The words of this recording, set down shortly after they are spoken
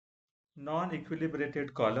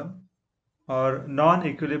Non-equilibrated column or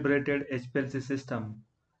non-equilibrated HPLC system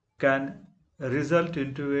can result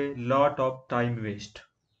into a lot of time waste.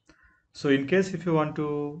 So in case if you want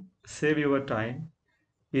to save your time,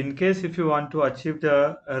 in case if you want to achieve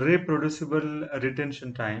the reproducible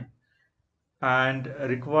retention time and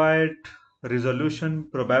required resolution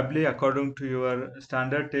probably according to your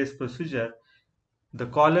standard test procedure, the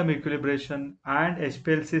column equilibration and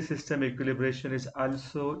HPLC system equilibration is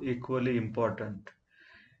also equally important.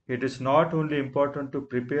 It is not only important to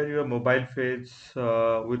prepare your mobile phase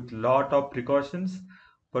with lot of precautions,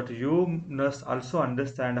 but you must also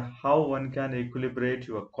understand how one can equilibrate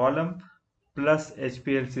your column plus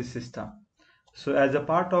HPLC system. So as a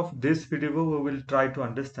part of this video, we will try to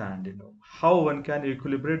understand, how one can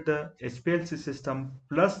equilibrate the HPLC system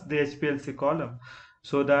plus the HPLC column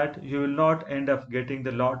so that you will not end up getting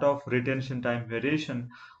the lot of retention time variation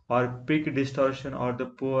or peak distortion or the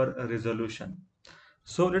poor resolution.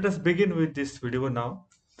 So let us begin with this video now.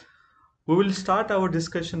 We will start our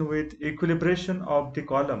discussion with equilibration of the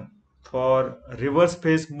column for reverse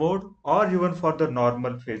phase mode or even for the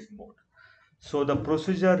normal phase mode. So the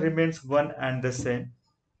procedure remains one and the same,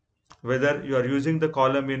 whether you are using the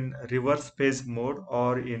column in reverse phase mode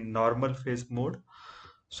or in normal phase mode.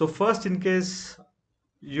 So first, in case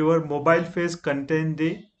your mobile phase contain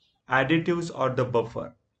the additives or the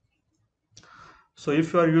buffer. So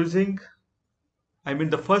if you are using,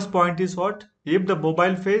 the first point is what? If the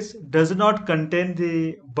mobile phase does not contain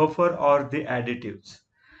the buffer or the additives.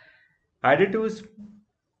 Additives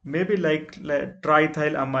may be like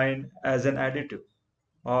triethylamine as an additive,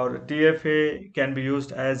 or TFA can be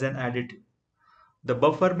used as an additive. The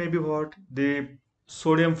buffer may be what? The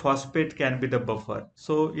sodium phosphate can be the buffer.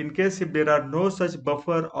 So in case if there are no such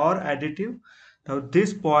buffer or additive, now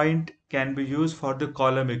this point can be used for the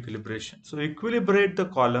column equilibration. So equilibrate the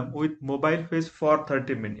column with mobile phase for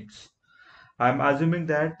 30 minutes. I'm assuming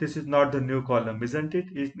that this is not the new column, isn't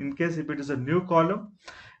it? In case if it is a new column,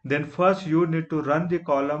 then first you need to run the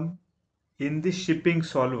column in the shipping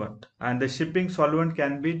solvent, and the shipping solvent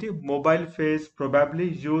can be the mobile phase probably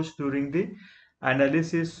used during the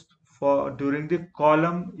analysis for during the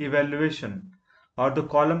column evaluation or the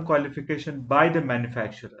column qualification by the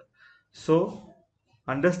manufacturer. So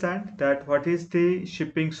understand that what is the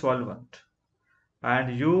shipping solvent,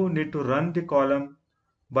 and you need to run the column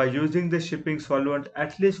by using the shipping solvent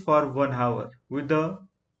at least for 1 hour with the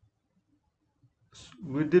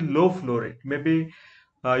low flow rate. Maybe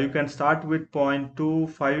you can start with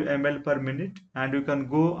 0.25 ml per minute and you can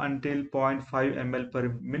go until 0.5 ml per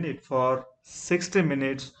minute for 60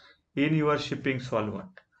 minutes in your shipping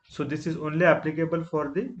solvent. So this is only applicable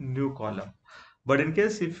for the new column. But in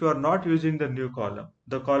case if you are not using the new column,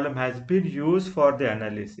 the column has been used for the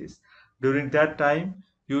analysis. During that time,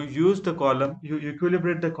 you use the column, you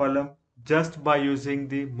equilibrate the column just by using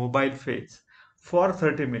the mobile phase for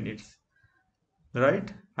 30 minutes,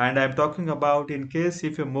 right? And I'm talking about in case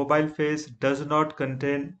if a mobile phase does not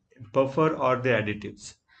contain buffer or the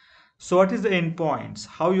additives. So what is the endpoints?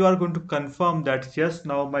 How you are going to confirm that yes,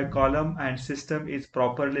 now my column and system is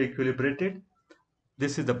properly equilibrated?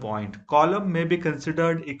 This is the point. Column may be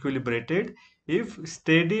considered equilibrated if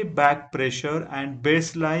steady back pressure and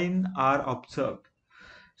baseline are observed.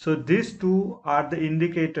 So these two are the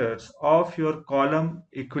indicators of your column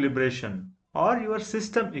equilibration or your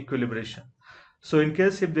system equilibration. So in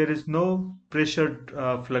case if there is no pressure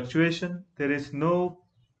fluctuation, there is no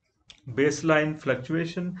baseline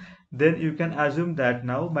fluctuation, then you can assume that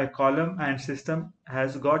now my column and system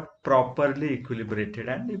has got properly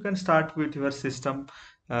equilibrated, and you can start with your system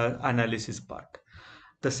analysis part.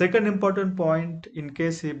 The second important point, in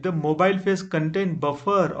case if the mobile phase contain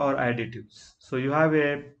buffer or additives. So you have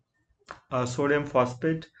a sodium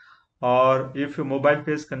phosphate, or if your mobile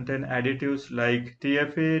phase contain additives like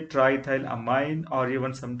TFA, triethylamine, or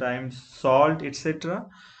even sometimes salt, etc.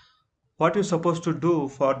 What you're supposed to do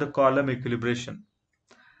for the column equilibration?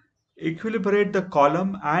 Equilibrate the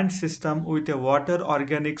column and system with a water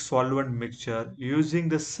organic solvent mixture using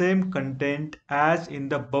the same content as in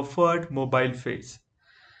the buffered mobile phase.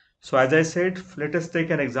 So as I said, let us take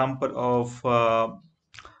an example of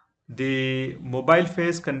the mobile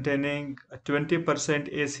phase containing 20%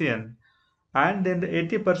 ACN, and then the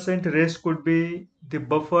 80% rest could be the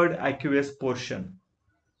buffered aqueous portion,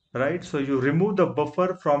 right? So you remove the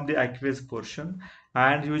buffer from the aqueous portion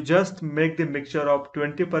and you just make the mixture of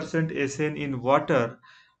 20% ACN in water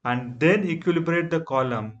and then equilibrate the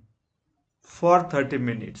column for 30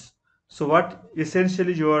 minutes. So what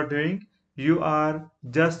essentially you are doing, you are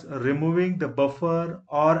just removing the buffer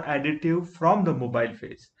or additive from the mobile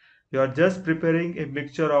phase. You are just preparing a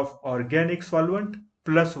mixture of organic solvent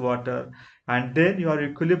plus water, and then you are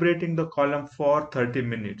equilibrating the column for 30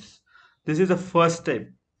 minutes. This is the first step.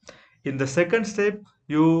 In the second step,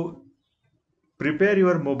 you prepare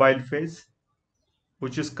your mobile phase,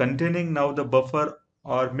 which is containing now the buffer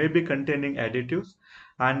or maybe containing additives,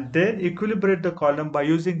 and then equilibrate the column by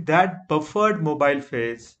using that buffered mobile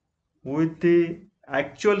phase with the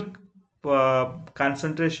actual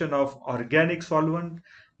concentration of organic solvent,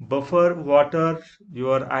 buffer, water,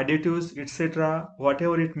 your additives, etc.,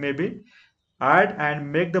 whatever it may be. Add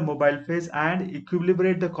and make the mobile phase and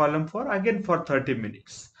equilibrate the column for again for 30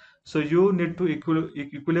 minutes. So you need to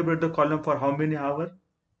equilibrate the column for how many hours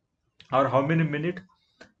or how many minutes?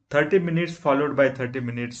 30 minutes followed by 30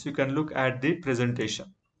 minutes. You can look at the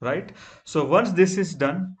presentation, right? So once this is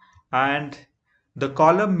done, and the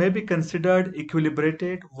column may be considered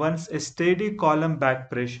equilibrated once a steady column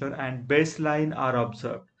back pressure and baseline are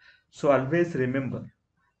observed. So always remember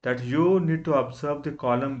that you need to observe the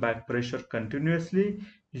column back pressure continuously.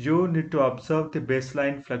 You need to observe the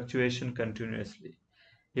baseline fluctuation continuously.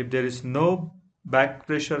 If there is no back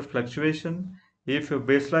pressure fluctuation, if your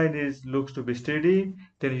baseline is looks to be steady,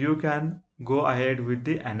 then you can go ahead with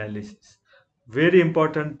the analysis. Very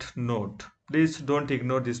important note. Please don't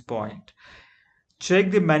ignore this point. Check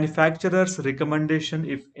the manufacturer's recommendation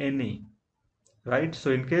if any, right?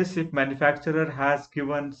 So in case if manufacturer has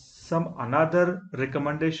given some another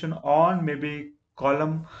recommendation on maybe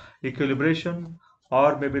column equilibration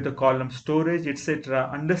or maybe the column storage, etc.,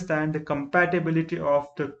 understand the compatibility of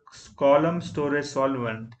the column storage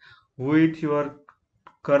solvent with your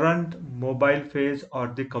current mobile phase or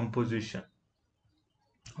the composition.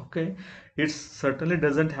 Okay, it certainly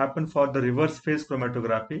doesn't happen for the reverse phase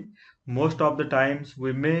chromatography. Most of the times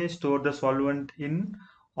we may store the solvent in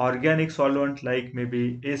organic solvent like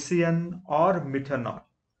maybe ACN or methanol,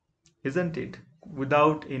 isn't it?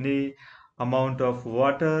 Without any amount of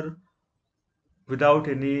water, without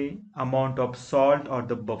any amount of salt or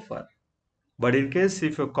the buffer. But in case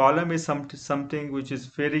if your column is something which is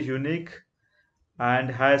very unique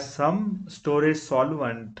and has some storage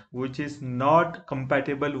solvent which is not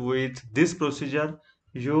compatible with this procedure,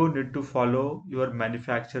 you need to follow your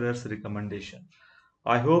manufacturer's recommendation.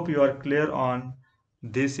 I hope you are clear on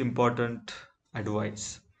this important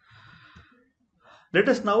advice. Let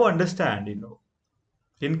us now understand,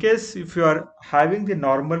 in case if you are having the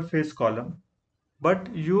normal phase column,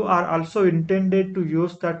 but you are also intended to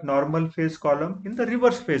use that normal phase column in the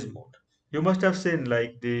reverse phase mode. You must have seen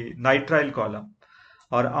like the nitrile column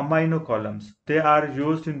or amino columns. They are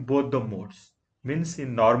used in both the modes, means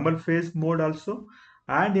in normal phase mode also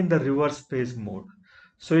and in the reverse phase mode.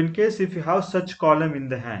 So in case if you have such column in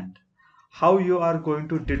the hand, how you are going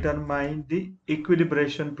to determine the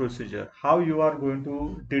equilibration procedure, how you are going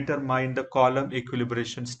to determine the column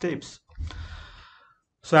equilibration steps.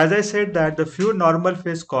 So as I said that the few normal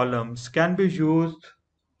phase columns can be used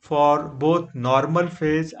for both normal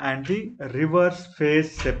phase and the reverse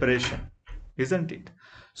phase separation, isn't it?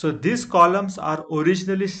 So these columns are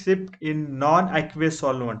originally shipped in non-aqueous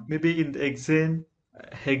solvent, maybe in the hexane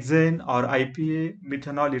or IPA,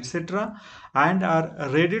 methanol, etc., and are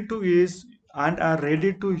ready to use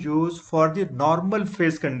for the normal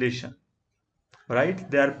phase condition,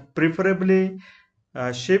 right? They are preferably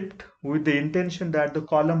shipped with the intention that the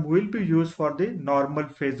column will be used for the normal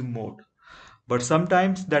phase mode. But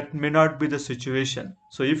sometimes that may not be the situation.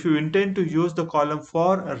 So if you intend to use the column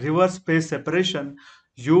for a reverse phase separation,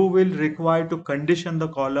 you will require to condition the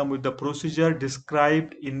column with the procedure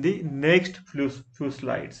described in the next few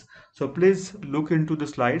slides. So please look into the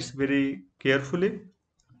slides very carefully.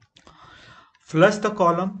 Flush the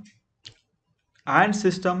column and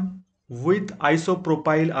system with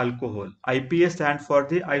isopropyl alcohol. IPA stands for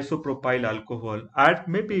the isopropyl alcohol at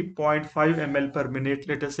maybe 0.5 ml per minute,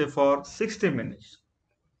 let us say for 60 minutes.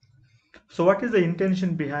 So what is the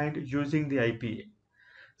intention behind using the IPA?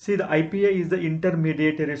 See, the IPA is the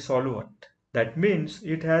intermediary solvent. That means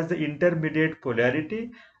it has the intermediate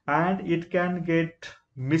polarity and it can get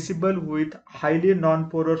miscible with highly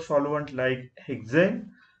non-porous solvent like hexane,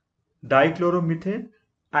 dichloromethane,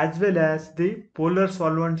 as well as the polar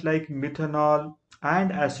solvent like methanol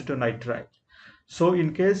and acetonitrile. So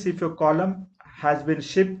in case if your column has been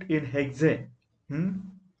shipped in hexane,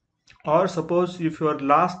 or suppose if your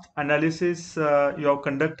last analysis you have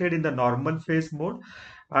conducted in the normal phase mode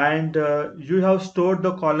and you have stored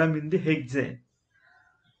the column in the hexane.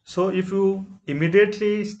 So if you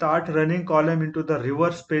immediately start running column into the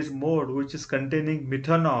reverse phase mode, which is containing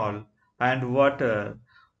methanol and water,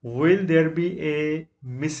 will there be a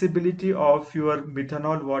miscibility of your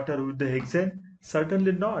methanol water with the hexane?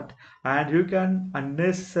 Certainly not. And you can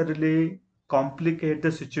unnecessarily complicate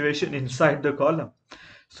the situation inside the column.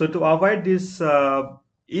 So to avoid this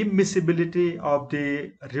immiscibility of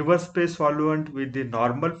the reverse phase solvent with the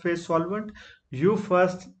normal phase solvent, you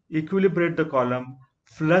first equilibrate the column,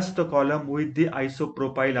 flush the column with the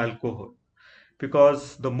isopropyl alcohol,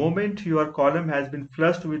 because the moment your column has been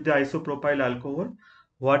flushed with the isopropyl alcohol,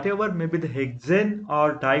 whatever may be the hexane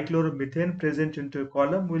or dichloromethane present into a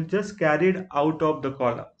column will just carried out of the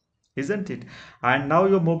column, isn't it? And now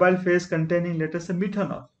your mobile phase containing, let us say,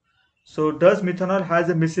 methanol. So does methanol has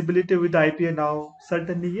a miscibility with the IPA now?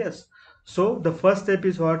 Certainly yes. So the first step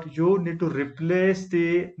is what? You need to replace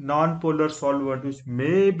the non-polar solvent, which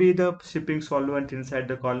may be the shipping solvent inside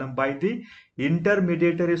the column, by the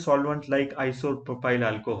intermediary solvent like isopropyl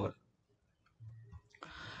alcohol.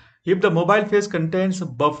 If the mobile phase contains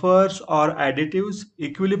buffers or additives,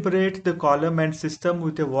 equilibrate the column and system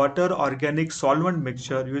with a water organic solvent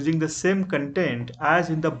mixture using the same content as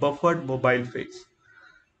in the buffered mobile phase.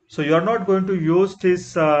 So you're not going to use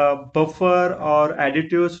this buffer or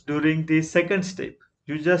additives during the second step.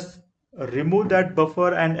 You just remove that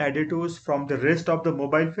buffer and additives from the rest of the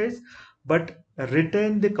mobile phase, but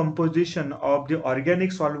retain the composition of the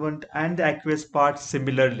organic solvent and the aqueous part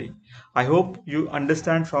similarly. I hope you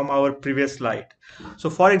understand from our previous slide. So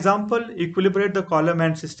for example, equilibrate the column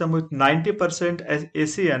and system with 90% as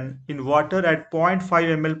ACN in water at 0.5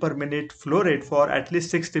 ml per minute flow rate for at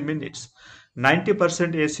least 60 minutes. 90%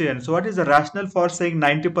 ACN. So what is the rationale for saying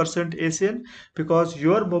 90% ACN? Because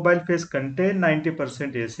your mobile phase contain 90%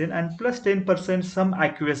 ACN and plus 10% some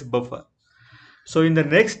aqueous buffer. So in the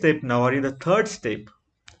next step now, or in the third step,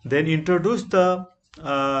 then introduce the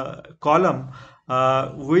column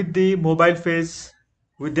with the mobile phase,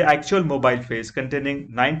 with the actual mobile phase containing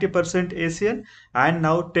 90% ACN and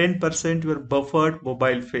now 10% your buffered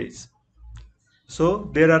mobile phase. So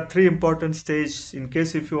there are three important stages in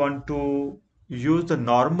case if you want to use the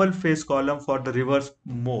normal phase column for the reverse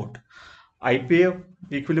mode. IPA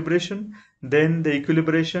equilibration, then the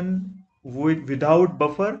equilibration without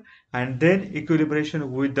buffer, and then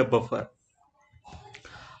equilibration with the buffer.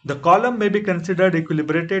 The column may be considered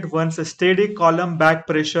equilibrated once a steady column back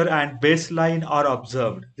pressure and baseline are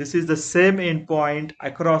observed. This is the same endpoint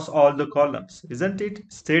across all the columns, isn't it?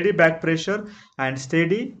 Steady back pressure and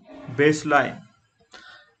steady baseline.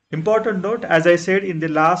 Important note, as I said in the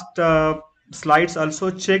last slides,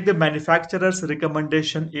 also check the manufacturer's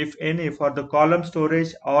recommendation, if any, for the column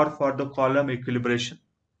storage or for the column equilibration.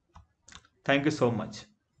 Thank you so much.